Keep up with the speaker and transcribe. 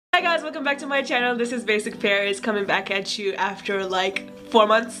Hi guys, welcome back to my channel. This is Basic Paris coming back at you after like 4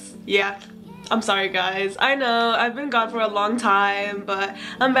 months. Yeah, I'm sorry guys. I know I've been gone for a long time, but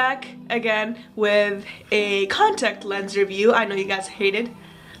I'm back again with a contact lens review. I know you guys hated,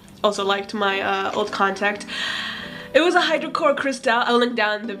 also liked my old contact. It was a Hidrocor Cristal. I'll link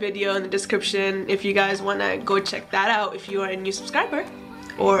down the video in the description if you guys want to go check that out if you are a new subscriber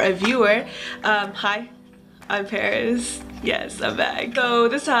or a viewer. Hi, I'm Paris. Yes, I'm back. So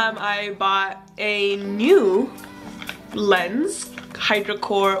this time I bought a new lens,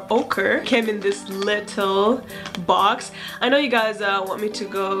 Hidrocor Ocre. Came in this little box. I know you guys want me to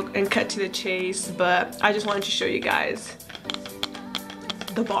go and cut to the chase, but I just wanted to show you guys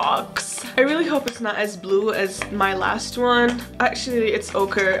the box. I really hope it's not as blue as my last one. Actually, it's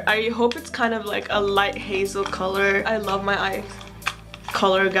ochre. I hope it's kind of like a light hazel color. I love my eye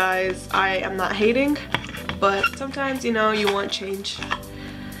color, guys. I am not hating, but sometimes, you know, you want change.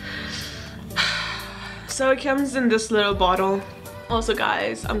 So it comes in this little bottle. Also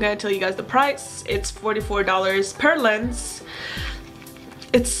guys, I'm gonna tell you guys the price. It's $44 per lens.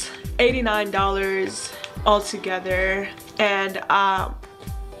 It's $89 altogether, and I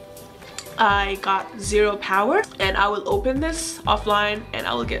got 0 power, and I will open this offline and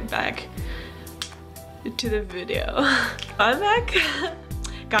I will get back to the video. I'm back.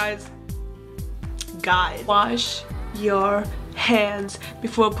 Guys, wash your hands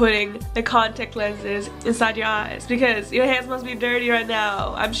before putting the contact lenses inside your eyes, because your hands must be dirty right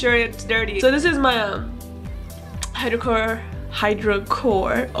now. I'm sure it's dirty. So this is my Hidrocor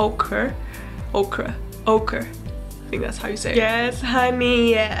Ocre. I think that's how you say it. Yes,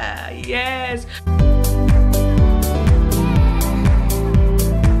 honey, yeah, yes.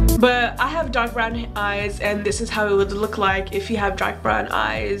 But I have dark brown eyes, and this is how it would look like if you have dark brown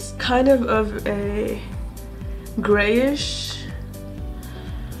eyes. Kind of a grayish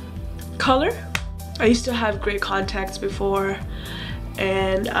color. I used to have gray contacts before,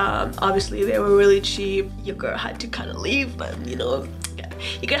 and obviously they were really cheap. Your girl had to kind of leave them, you know.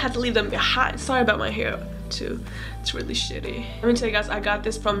 You're gonna have to leave them behind. Sorry about my hair too, it's really shitty. Let me tell you guys, I got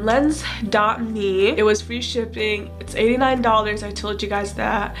this from lens.me. It was free shipping. It's $89. I told you guys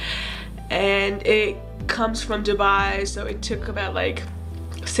that, and it comes from Dubai, so it took about like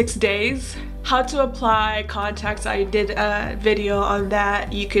 6 days. How to apply contacts, I did a video on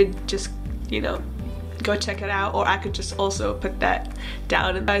that. You could just, you know, go check it out, or I could just also put that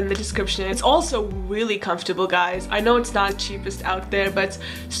down in the description. It's also really comfortable, guys. I know it's not the cheapest out there, but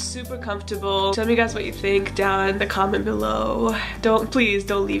it's super comfortable. Tell me guys what you think down in the comment below. Please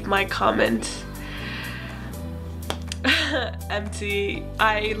don't leave my comment empty.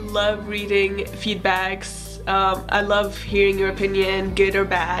 I love reading feedbacks. I love hearing your opinion, good or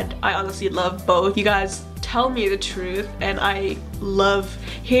bad. I honestly love both. You guys tell me the truth, and I love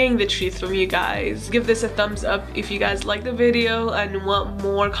hearing the truth from you guys. Give this a thumbs up if you guys like the video and want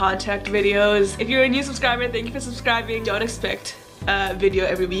more contact videos. If you're a new subscriber, thank you for subscribing. Don't expect a video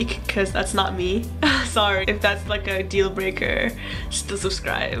every week, because that's not me. Sorry if that's like a deal breaker. Still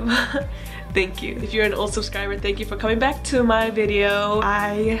subscribe. Thank you. If you're an old subscriber, thank you for coming back to my video.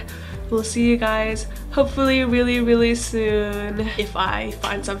 I will see you guys hopefully really soon, if I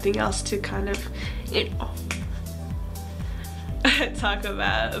find something else to kind of, you know, talk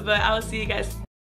about. But I will see you guys